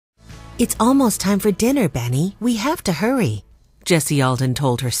"It's almost time for dinner, Benny. We have to hurry," Jessie Alden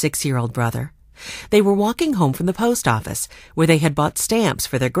told her 6-year-old brother. They were walking home from the post office, where they had bought stamps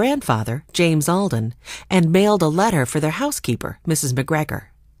for their grandfather, James Alden, and mailed a letter for their housekeeper, Mrs. McGregor.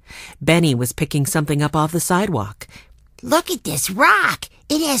 Benny was picking something up off the sidewalk. "Look at this rock.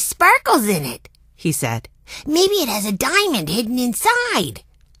 It has sparkles in it," he said. "Maybe it has a diamond hidden inside."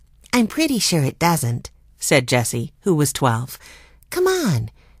 "I'm pretty sure it doesn't," said Jessie, who was 12. "Come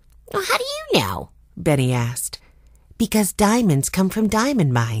on." "Well, how do you know?" Benny asked. "Because diamonds come from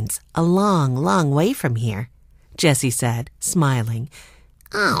diamond mines, a long, long way from here," Jessie said, smiling.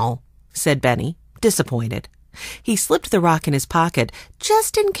 "Oh," said Benny, disappointed. He slipped the rock in his pocket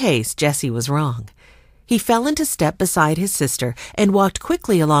just in case Jessie was wrong. He fell into step beside his sister and walked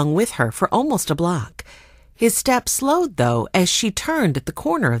quickly along with her for almost a block. His step slowed, though, as she turned at the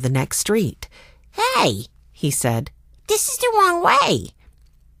corner of the next street. "Hey," he said. "this is the wrong way."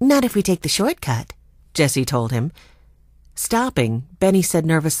 "Not if we take the shortcut," Jessie told him. Stopping, Benny said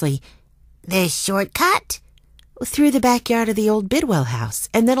nervously, "The shortcut?" "Through the backyard of the old Bidwell house,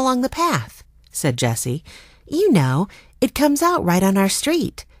 and then along the path," said Jessie. "You know, it comes out right on our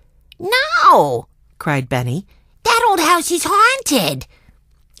street." "No!" cried Benny. "That old house is haunted."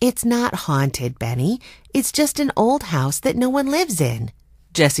 "It's not haunted, Benny. It's just an old house that no one lives in,"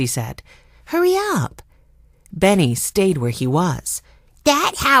 Jessie said. "Hurry up." Benny stayed where he was.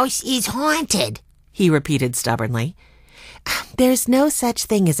 "That house is haunted," he repeated stubbornly. "There's no such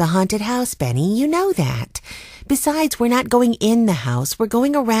thing as a haunted house, Benny. You know that. Besides, we're not going in the house. We're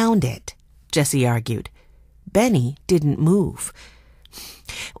going around it," Jessie argued. Benny didn't move.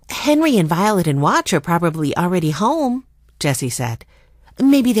 "Henry and Violet and Watch are probably already home," Jessie said.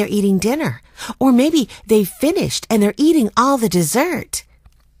 "Maybe they're eating dinner. Or maybe they've finished and they're eating all the dessert."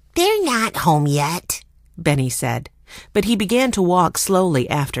 "They're not home yet," Benny said, but he began to walk slowly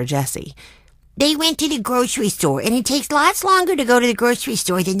after Jessie. "They went to the grocery store, and it takes lots longer to go to the grocery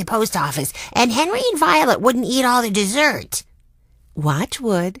store than the post office, and Henry and Violet wouldn't eat all the dessert." "Watch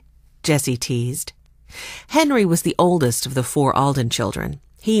would," Jessie teased. Henry was the oldest of the 4 Alden children.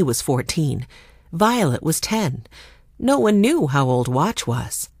 He was 14. Violet was 10. No one knew how old Watch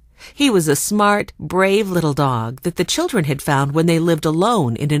was. He was a smart, brave little dog that the children had found when they lived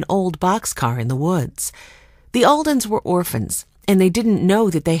alone in an old boxcar in the woods. The Aldens were orphans, and they didn't know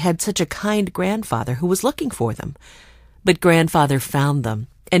that they had such a kind grandfather who was looking for them. But grandfather found them,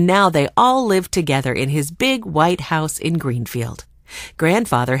 and now they all lived together in his big white house in Greenfield.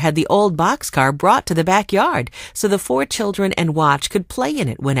 Grandfather had the old boxcar brought to the backyard so the 4 children and Watch could play in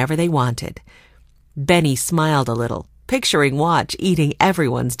it whenever they wanted. Benny smiled a little, picturing Watch eating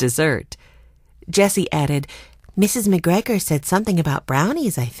everyone's dessert. Jessie added, "Mrs. McGregor said something about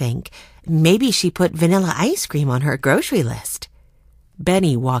brownies, I think. Maybe she put vanilla ice cream on her grocery list."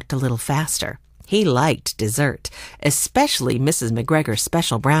 Benny walked a little faster. He liked dessert, especially Mrs. McGregor's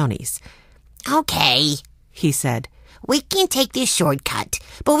special brownies. "Okay," he said. "We can take this shortcut,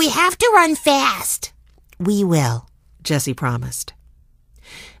 but we have to run fast." "We will," Jessie promised.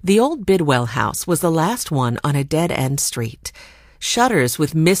 The old Bidwell house was the last one on a dead-end street. Shutters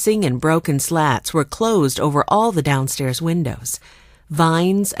with missing and broken slats were closed over all the downstairs windows.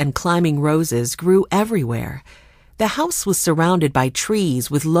 Vines and climbing roses grew everywhere. The house was surrounded by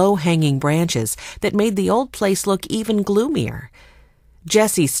trees with low-hanging branches that made the old place look even gloomier.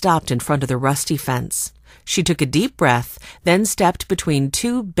 Jessie stopped in front of the rusty fence. She took a deep breath, then stepped between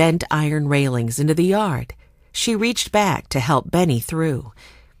 2 bent iron railings into the yard. She reached back to help Benny through.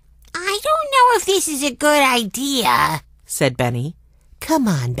 "I don't know if this is a good idea," said Benny. "Come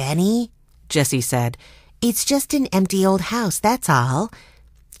on, Benny," Jessie said. "It's just an empty old house, that's all."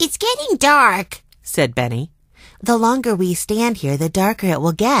 "It's getting dark," said Benny. "The longer we stand here, the darker it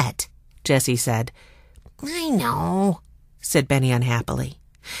will get," Jessie said. "I know," said Benny unhappily.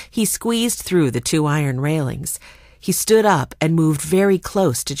 He squeezed through the 2 iron railings. He stood up and moved very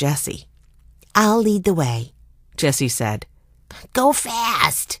close to Jessie. "I'll lead the way," Jessie said. "Go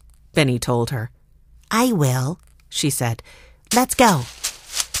fast," Benny told her. "I will," she said. "Let's go."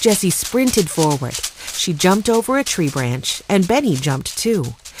 Jessie sprinted forward. She jumped over a tree branch, and Benny jumped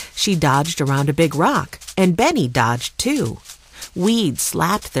too. She dodged around a big rock, and Benny dodged too. Weeds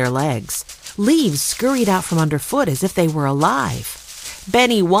slapped their legs. Leaves scurried out from underfoot as if they were alive.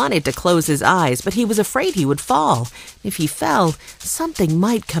 Benny wanted to close his eyes, but he was afraid he would fall. If he fell, something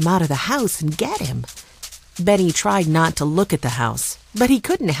might come out of the house and get him. Benny tried not to look at the house, but he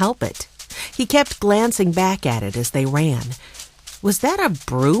couldn't help it. He kept glancing back at it as they ran. Was that a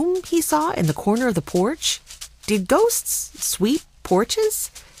broom he saw in the corner of the porch? Did ghosts sweep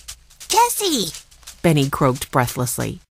porches? "Jessie!" Benny croaked breathlessly.